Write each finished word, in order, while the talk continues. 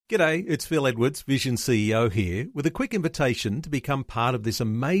G'day, it's Phil Edwards, Vision CEO here, with a quick invitation to become part of this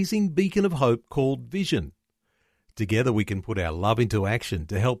amazing beacon of hope called Vision. Together we can put our love into action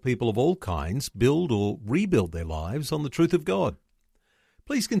to help people of all kinds build or rebuild their lives on the truth of God.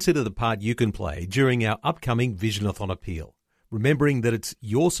 Please consider the part you can play during our upcoming Visionathon appeal, remembering that it's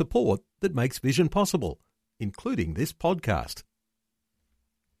your support that makes Vision possible, including this podcast.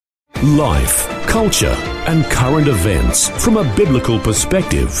 Life, culture, and current events from a biblical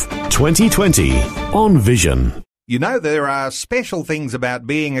perspective. 2020 on Vision. You know, there are special things about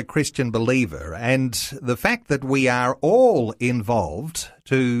being a Christian believer, and the fact that we are all involved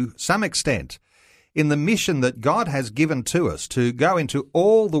to some extent in the mission that God has given to us to go into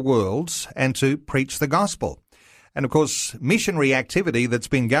all the worlds and to preach the gospel. And of course, missionary activity that's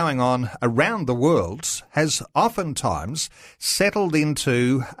been going on around the world has oftentimes settled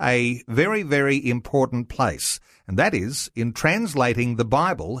into a very, very important place. And that is in translating the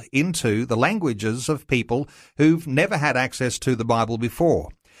Bible into the languages of people who've never had access to the Bible before.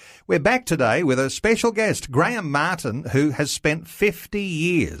 We're back today with a special guest, Graham Martin, who has spent 50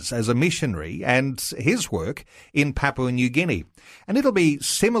 years as a missionary and his work in Papua New Guinea. And it'll be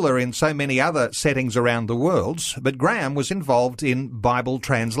similar in so many other settings around the world, but Graham was involved in Bible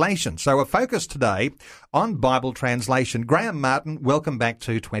translation. So a focus today on Bible translation. Graham Martin, welcome back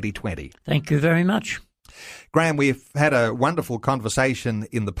to 2020. Thank you very much. Graham, we've had a wonderful conversation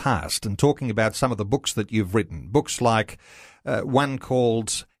in the past and talking about some of the books that you've written. Books like one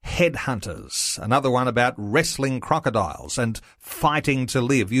called Headhunters, another one about wrestling crocodiles and fighting to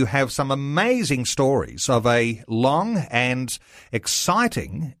live. You have some amazing stories of a long and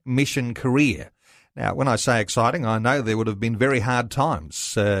exciting mission career. Now, when I say exciting, I know there would have been very hard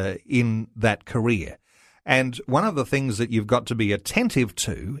times in that career. And one of the things that you've got to be attentive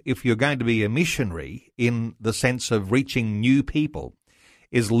to if you're going to be a missionary in the sense of reaching new people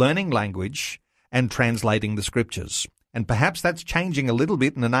is learning language and translating the scriptures. And perhaps that's changing a little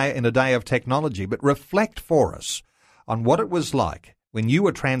bit in a day of technology, but reflect for us on what it was like when you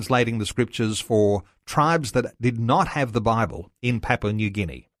were translating the scriptures for tribes that did not have the Bible in Papua New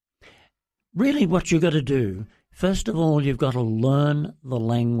Guinea. Really what you've got to do, first of all, you've got to learn the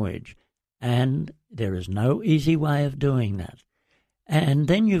language, and there is no easy way of doing that. And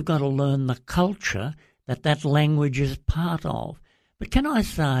then you've got to learn the culture that language is part of. But can I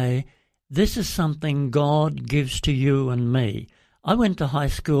say, this is something God gives to you and me. I went to high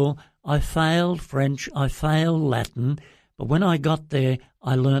school, I failed French, I failed Latin, but when I got there,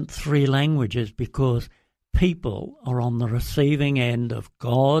 I learnt 3 languages because people are on the receiving end of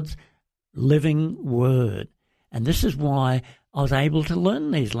God's living word. And this is why I was able to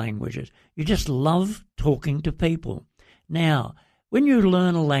learn these languages. You just love talking to people. Now, when you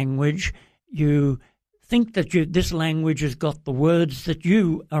learn a language, you think that this language has got the words that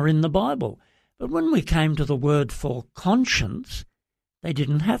you are in the Bible. But when we came to the word for conscience, they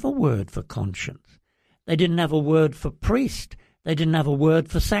didn't have a word for conscience. They didn't have a word for priest. They didn't have a word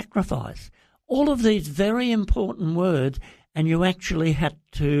for sacrifice. All of these very important words, and you actually had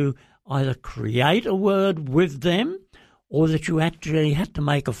to either create a word with them or that you actually had to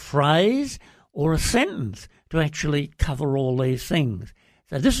make a phrase or a sentence to actually cover all these things.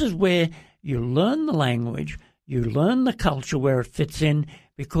 So this is where you learn the language, you learn the culture where it fits in,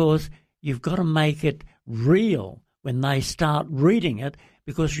 because you've got to make it real when they start reading it,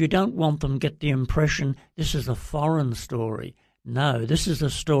 because you don't want them to get the impression this is a foreign story. No, this is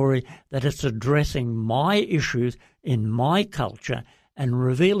a story that it's addressing my issues in my culture and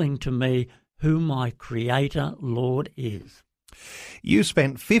revealing to me who my Creator Lord is. You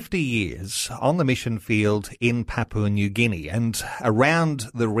spent 50 years on the mission field in Papua New Guinea and around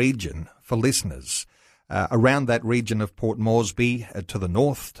the region for listeners, around that region of Port Moresby, to the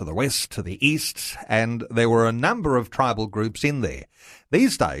north, to the west, to the east, and there were a number of tribal groups in there.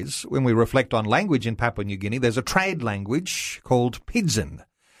 These days, when we reflect on language in Papua New Guinea, there's a trade language called Pidgin,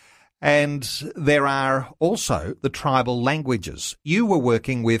 and there are also the tribal languages. You were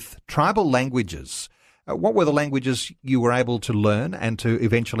working with tribal languages. What were the languages you were able to learn and to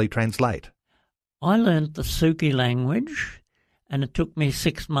eventually translate? I learnt the Suki language, and it took me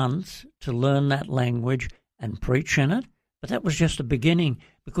 6 months to learn that language and preach in it. But that was just a beginning,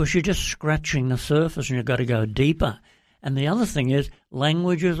 because you're just scratching the surface and you've got to go deeper. And the other thing is,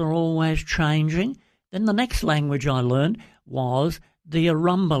 languages are always changing. Then the next language I learned was the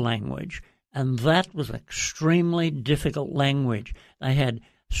Arumba language, and that was an extremely difficult language. They had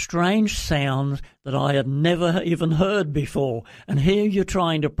strange sounds that I had never even heard before, and here you're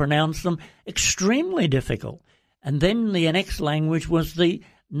trying to pronounce them, extremely difficult. And then the next language was the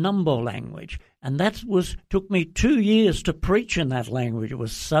Numbo language, And that took me 2 years to preach in that language. It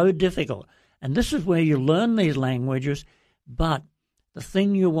was so difficult. And this is where you learn these languages, but the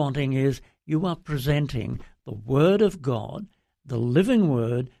thing you're wanting is you are presenting the Word of God, the living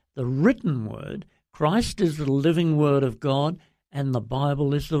Word, the written Word. Christ is the living Word of God, and the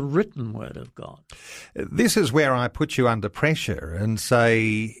Bible is the written Word of God. This is where I put you under pressure and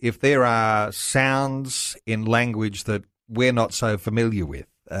say, if there are sounds in language that we're not so familiar with,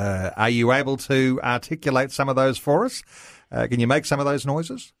 are you able to articulate some of those for us? Can you make some of those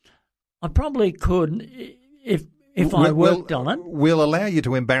noises? I probably could if I worked on it. We'll allow you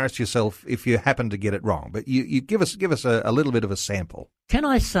to embarrass yourself if you happen to get it wrong, but you give us a little bit of a sample. Can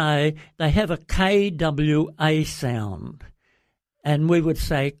I say they have a KWA sound? And we would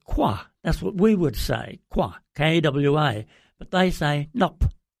say qua. That's what we would say, qua, KWA. But they say nop.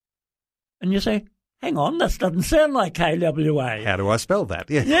 And you say, hang on, that doesn't sound like KWA. How do I spell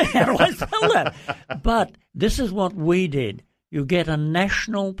that? Yeah, how do I spell that? But this is what we did. You get a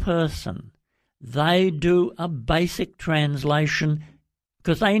national person. They do a basic translation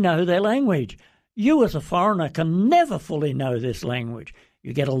because they know their language. You as a foreigner can never fully know this language.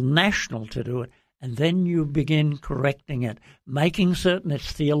 You get a national to do it. And then you begin correcting it, making certain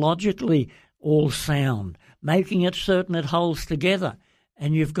it's theologically all sound, making it certain it holds together.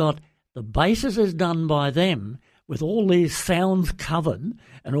 And you've got the basis is done by them with all these sounds covered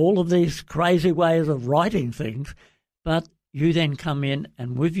and all of these crazy ways of writing things, but you then come in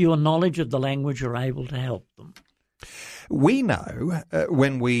and with your knowledge of the language you're able to help them. We know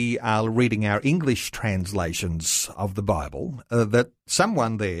when we are reading our English translations of the Bible that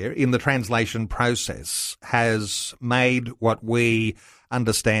someone there in the translation process has made what we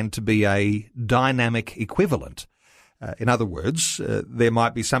understand to be a dynamic equivalent. In other words, there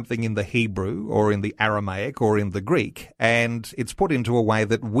might be something in the Hebrew or in the Aramaic or in the Greek, and it's put into a way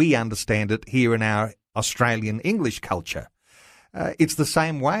that we understand it here in our Australian English culture. It's the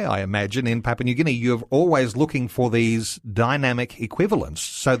same way, I imagine, in Papua New Guinea. You're always looking for these dynamic equivalents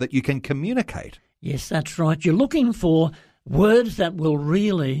so that you can communicate. Yes, that's right. You're looking for words that will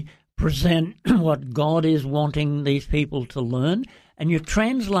really present what God is wanting these people to learn, and you're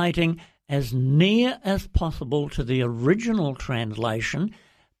translating as near as possible to the original translation,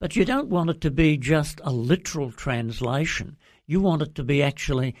 but you don't want it to be just a literal translation. You want it to be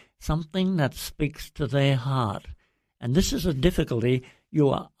actually something that speaks to their heart. And this is a difficulty. You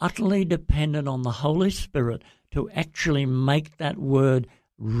are utterly dependent on the Holy Spirit to actually make that word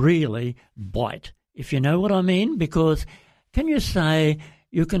really bite, if you know what I mean. Because can you say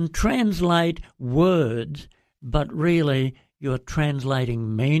you can translate words, but really you're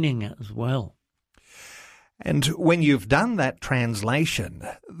translating meaning as well? And when you've done that translation,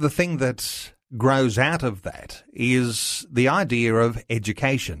 the thing that grows out of that is the idea of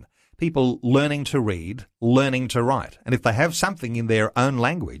education. People learning to read, learning to write. And if they have something in their own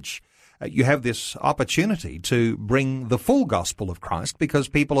language, you have this opportunity to bring the full gospel of Christ, because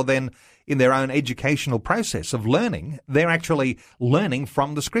people are then in their own educational process of learning. They're actually learning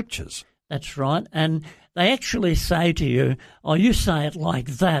from the Scriptures. That's right. And they actually say to you, oh, you say it like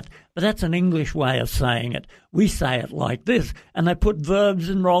that, but that's an English way of saying it. We say it like this. And they put verbs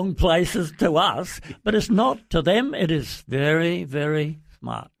in wrong places to us, but it's not. To them, it is very, very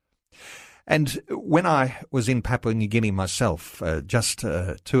smart. And when I was in Papua New Guinea myself, just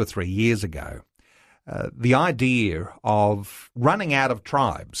 2 or 3 years ago, the idea of running out of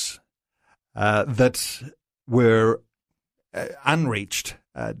tribes that were unreached,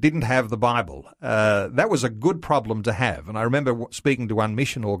 didn't have the Bible, that was a good problem to have. And I remember speaking to one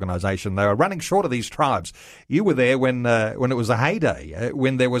mission organisation. They were running short of these tribes. You were there when it was a heyday,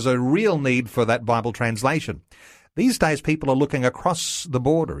 when there was a real need for that Bible translation. These days, people are looking across the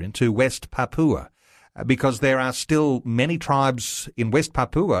border into West Papua because there are still many tribes in West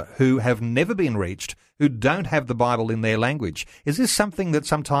Papua who have never been reached, who don't have the Bible in their language. Is this something that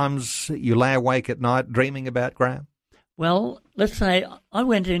sometimes you lay awake at night dreaming about, Graham? Well, let's say I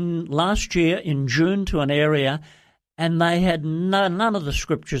went in last year in June to an area and they had none of the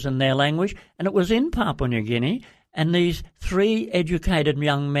scriptures in their language, and it was in Papua New Guinea, and these 3 educated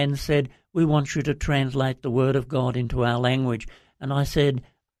young men said, we want you to translate the Word of God into our language. And I said,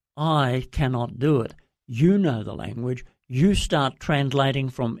 I cannot do it. You know the language. You start translating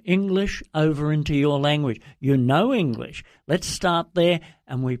from English over into your language. You know English. Let's start there,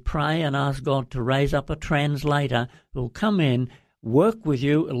 and we pray and ask God to raise up a translator who will come in, work with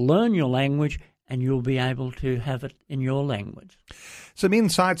you, learn your language, and you'll be able to have it in your language. Some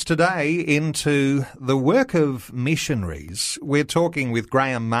insights today into the work of missionaries. We're talking with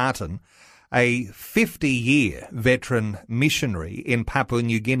Graham Martin a 50-year veteran missionary in Papua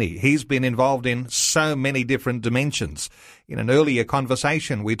New Guinea. He's been involved in so many different dimensions. In an earlier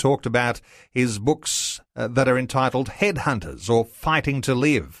conversation, we talked about his books that are entitled Headhunters or Fighting to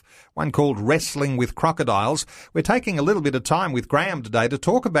Live, one called Wrestling with Crocodiles. We're taking a little bit of time with Graham today to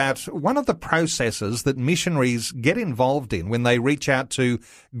talk about one of the processes that missionaries get involved in when they reach out to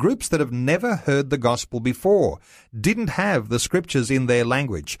groups that have never heard the gospel before, didn't have the scriptures in their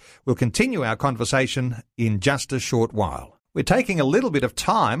language. We'll continue our conversation in just a short while. We're taking a little bit of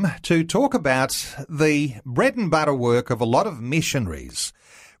time to talk about the bread and butter work of a lot of missionaries.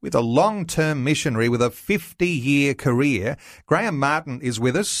 With a long-term missionary with a 50-year career, Graham Martin is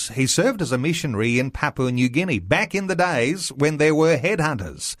with us. He served as a missionary in Papua New Guinea back in the days when there were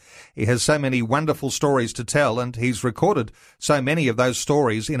headhunters. He has so many wonderful stories to tell, and he's recorded so many of those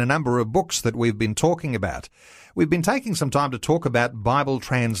stories in a number of books that we've been talking about. We've been taking some time to talk about Bible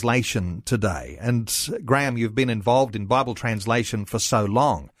translation today. And Graham, you've been involved in Bible translation for so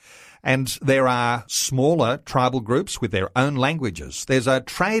long. And there are smaller tribal groups with their own languages. There's a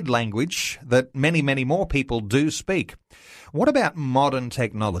trade language that many, many more people do speak. What about modern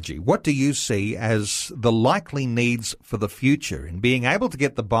technology? What do you see as the likely needs for the future in being able to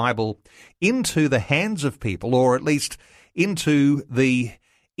get the Bible into the hands of people, or at least into the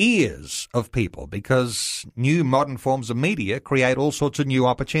ears of people? Because new modern forms of media create all sorts of new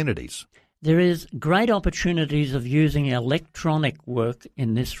opportunities. There is great opportunities of using electronic work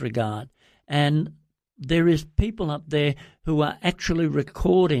in this regard, and there is people up there who are actually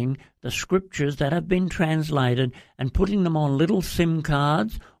recording the scriptures that have been translated and putting them on little SIM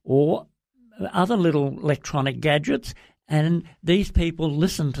cards or other little electronic gadgets, and these people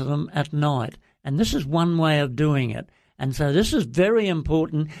listen to them at night. And this is one way of doing it. And so this is very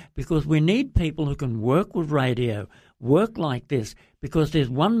important because we need people who can work with radio, work like this, because there's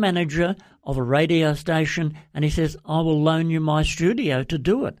one manager of a radio station and he says, I will loan you my studio to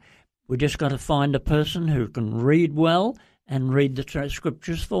do it. We just got to find a person who can read well and read the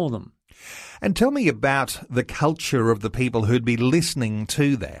scriptures for them. And tell me about the culture of the people who'd be listening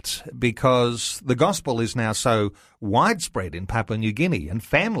to that, because the gospel is now so widespread in Papua New Guinea and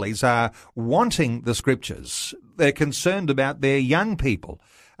families are wanting the scriptures. They're concerned about their young people,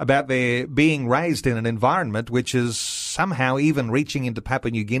 about their being raised in an environment which is somehow even reaching into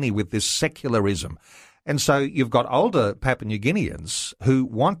Papua New Guinea with this secularism. And so you've got older Papua New Guineans who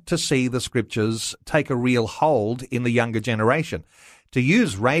want to see the scriptures take a real hold in the younger generation. To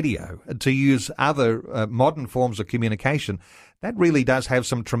use radio, to use other modern forms of communication, that really does have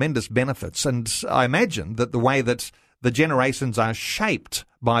some tremendous benefits. And I imagine that the way that the generations are shaped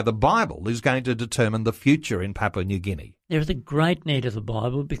by the Bible is going to determine the future in Papua New Guinea. There is a great need of the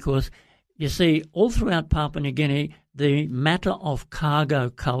Bible because, you see, all throughout Papua New Guinea, the matter of cargo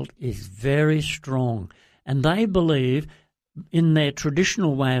cult is very strong. And they believe, in their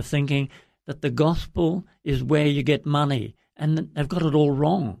traditional way of thinking, that the gospel is where you get money. And they've got it all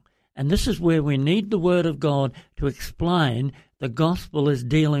wrong. And this is where we need the Word of God to explain the gospel is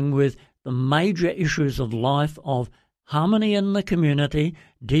dealing with the major issues of life, of harmony in the community,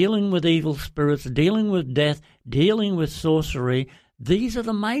 dealing with evil spirits, dealing with death, dealing with sorcery. These are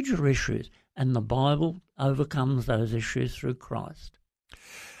the major issues, and the Bible overcomes those issues through Christ.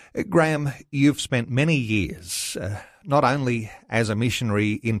 Graham, you've spent many years, not only as a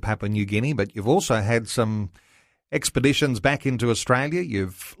missionary in Papua New Guinea, but you've also had some expeditions back into Australia.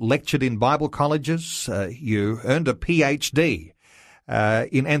 You've lectured in Bible colleges. You earned a PhD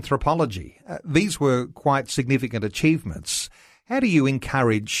in anthropology. These were quite significant achievements. How do you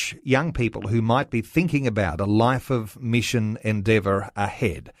encourage young people who might be thinking about a life of mission endeavour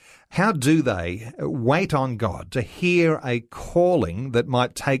ahead? How do they wait on God to hear a calling that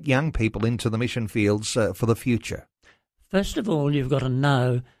might take young people into the mission fields for the future? First of all, you've got to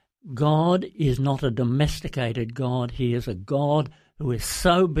know God is not a domesticated God. He is a God who is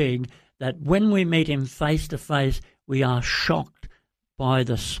so big that when we meet him face to face, we are shocked by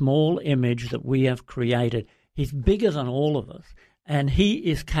the small image that we have created. He's bigger than all of us, and he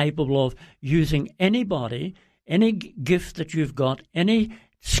is capable of using anybody, any gift that you've got, any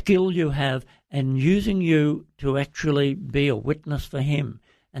skill you have, and using you to actually be a witness for him.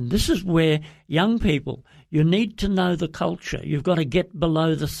 And this is where young people, you need to know the culture. You've got to get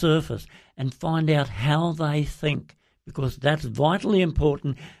below the surface and find out how they think, because that's vitally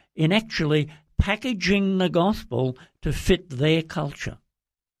important in actually packaging the gospel to fit their culture.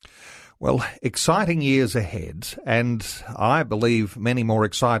 Well, exciting years ahead, and I believe many more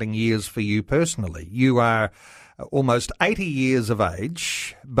exciting years for you personally. You are almost 80 years of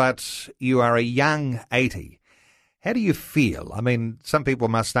age, but you are a young 80. How do you feel? I mean, some people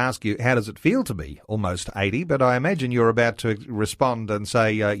must ask you, how does it feel to be almost 80? But I imagine you're about to respond and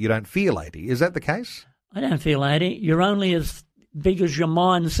say you don't feel 80. Is that the case? I don't feel 80. You're only as big as your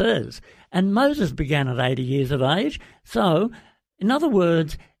mind says. And Moses began at 80 years of age. So, in other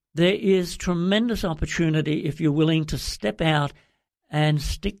words, there is tremendous opportunity if you're willing to step out and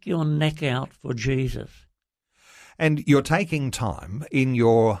stick your neck out for Jesus. And you're taking time in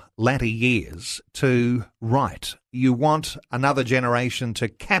your latter years to write. You want another generation to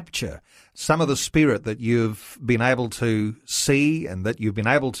capture some of the spirit that you've been able to see and that you've been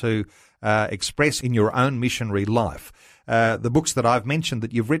able to express in your own missionary life. The books that I've mentioned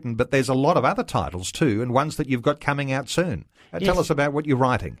that you've written, but there's a lot of other titles too, and ones that you've got coming out soon. Tell us about what you're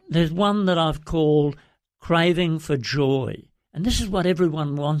writing. There's one that I've called Craving for Joy. And this is what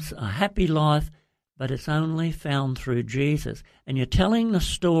everyone wants, a happy life, but it's only found through Jesus. And you're telling the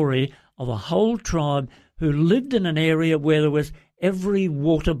story of a whole tribe who lived in an area where there was every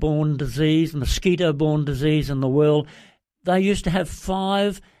waterborne disease, mosquito-borne disease in the world. They used to have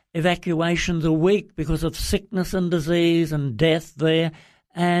 5 evacuations a week because of sickness and disease and death there.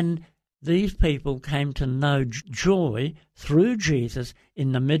 And these people came to know joy through Jesus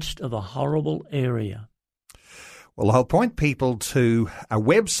in the midst of a horrible area. Well, I'll point people to a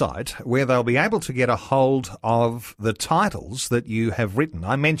website where they'll be able to get a hold of the titles that you have written.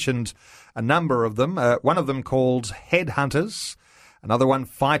 I mentioned a number of them, one of them called Headhunters, another one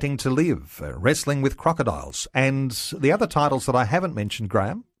Fighting to Live, Wrestling with Crocodiles, and the other titles that I haven't mentioned,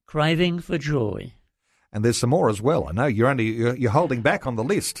 Graham. Craving for Joy. And there's some more as well. I know you're holding back on the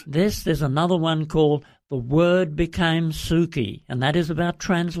list. There's another one called The Word Became Suki, and that is about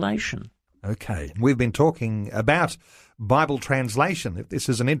translation. Okay. We've been talking about Bible translation. If this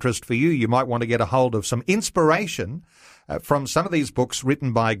is an interest for you, you might want to get a hold of some inspiration from some of these books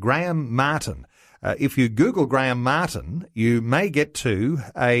written by Graham Martin. If you Google Graham Martin, you may get to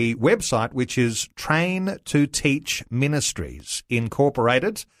a website which is Train to Teach Ministries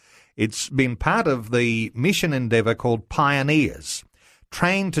Incorporated. It's been part of the mission endeavour called Pioneers.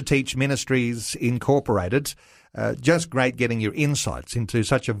 Train to Teach Ministries Incorporated. Just great getting your insights into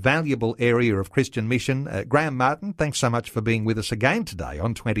such a valuable area of Christian mission. Graham Martin, thanks so much for being with us again today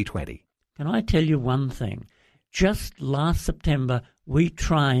on 2020. Can I tell you one thing? Just last September, we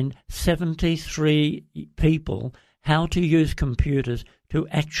trained 73 people how to use computers to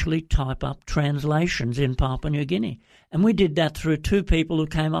actually type up translations in Papua New Guinea. And we did that through 2 people who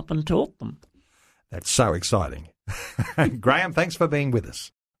came up and taught them. That's so exciting. Graham, thanks for being with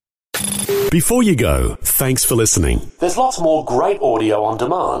us. Before you go, thanks for listening. There's lots more great audio on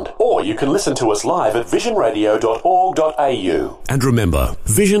demand, or you can listen to us live at visionradio.org.au. And remember,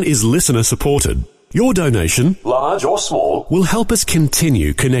 Vision is listener supported. Your donation, large or small, will help us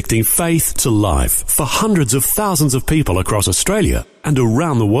continue connecting faith to life for hundreds of thousands of people across Australia and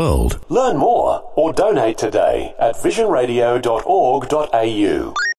around the world. Learn more or donate today at visionradio.org.au.